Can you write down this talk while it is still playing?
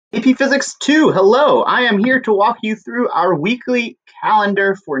AP Physics 2, hello. I am here to walk you through our weekly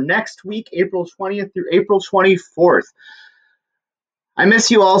calendar for next week, April 20th through April 24th. I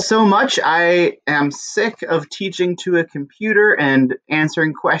miss you all so much. I am sick of teaching to a computer and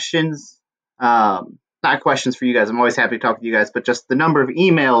answering questions. Not questions for you guys. I'm always happy to talk with you guys, but just the number of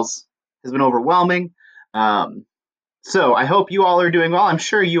emails has been overwhelming. So I hope you all are doing well. I'm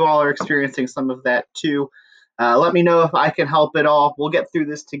sure you all are experiencing some of that too. Let me know if I can help at all. We'll get through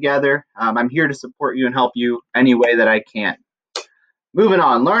this together. I'm here to support you and help you any way that I can. Moving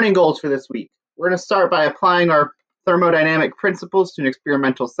on, learning goals for this week. We're going to start by applying our thermodynamic principles to an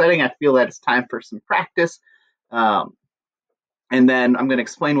experimental setting. I feel that it's time for some practice. And then I'm going to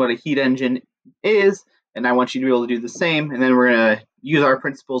explain what a heat engine is, and I want you to be able to do the same. And then we're going to use our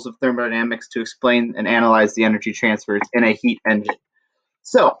principles of thermodynamics to explain and analyze the energy transfers in a heat engine.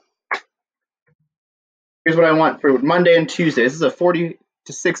 So here's what I want for Monday and Tuesday. This is a 40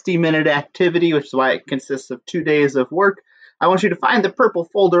 to 60 minute activity, which is why it consists of 2 days of work. I want you to find the purple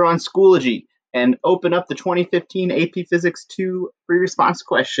folder on Schoology and open up the 2015 AP Physics 2 free response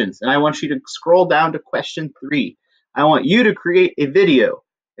questions. And I want you to scroll down to question 3. I want you to create a video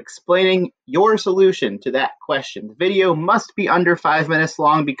explaining your solution to that question. The video must be under 5 minutes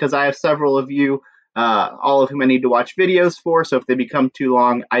long because I have several of you, all of whom I need to watch videos for. So if they become too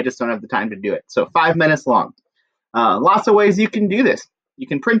long, I just don't have the time to do it. So 5 minutes long. Lots of ways you can do this. You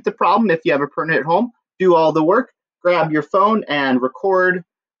can print the problem if you have a printer at home, do all the work, grab your phone and record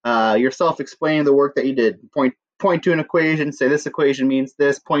yourself explaining the work that you did. Point to an equation, say this equation means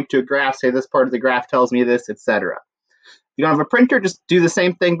this, point to a graph, say this part of the graph tells me this, etc. If you don't have a printer, just do the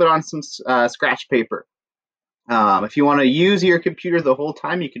same thing but on some scratch paper. If you want to use your computer the whole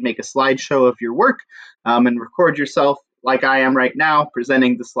time, you can make a slideshow of your work and record yourself like I am right now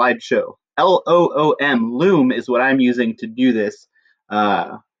presenting the slideshow. Loom, Loom is what I'm using to do this.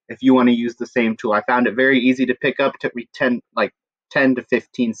 If you want to use the same tool, I found it very easy to pick up. It took me 10 to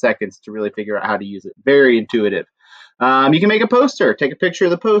 15 seconds to really figure out how to use it. Very intuitive. You can make a poster. Take a picture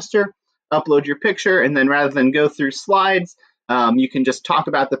of the poster, upload your picture, and then rather than go through slides, you can just talk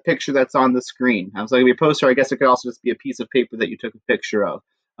about the picture that's on the screen. So it could be a poster. I guess it could also just be a piece of paper that you took a picture of.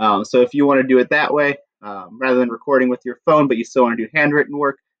 So if you want to do it that way, rather than recording with your phone, but you still want to do handwritten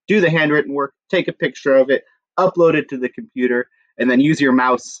work, do the handwritten work, take a picture of it, upload it to the computer, and then use your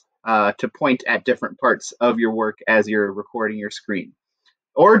mouse to point at different parts of your work as you're recording your screen.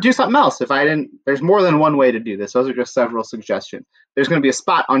 Or do something else. There's more than one way to do this. Those are just several suggestions. There's going to be a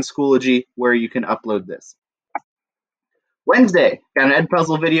spot on Schoology where you can upload this. Wednesday, got an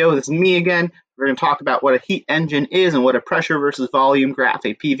Edpuzzle video. This is me again. We're going to talk about what a heat engine is and what a pressure versus volume graph,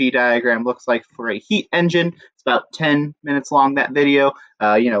 a PV diagram, looks like for a heat engine. It's about 10 minutes long, that video.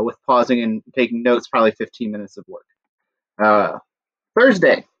 With pausing and taking notes, probably 15 minutes of work.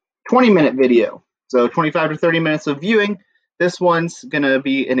 Thursday, 20-minute video. So 25 to 30 minutes of viewing. This one's going to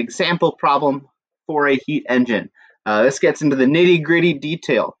be an example problem for a heat engine. This gets into the nitty-gritty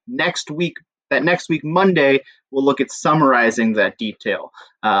detail. Next week, Monday, we'll look at summarizing that detail.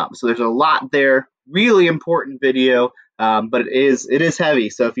 So there's a lot there. Really important video, but it is heavy.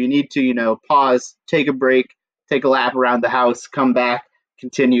 So if you need to, pause, take a break, take a lap around the house, come back,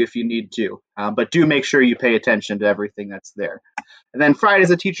 continue if you need to. But do make sure you pay attention to everything that's there. And then Friday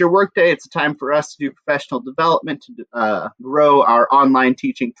is a teacher workday. It's a time for us to do professional development to grow our online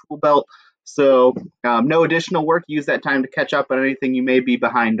teaching tool belt. So no additional work. Use that time to catch up on anything you may be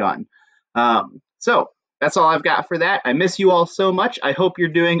behind on. So that's all I've got for that. I miss you all so much. I hope you're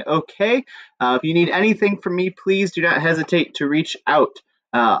doing okay. If you need anything from me, please do not hesitate to reach out.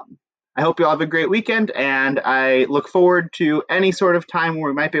 I hope you all have a great weekend, and I look forward to any sort of time where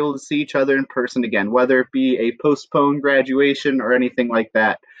we might be able to see each other in person again, whether it be a postponed graduation or anything like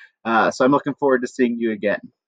that. So I'm looking forward to seeing you again.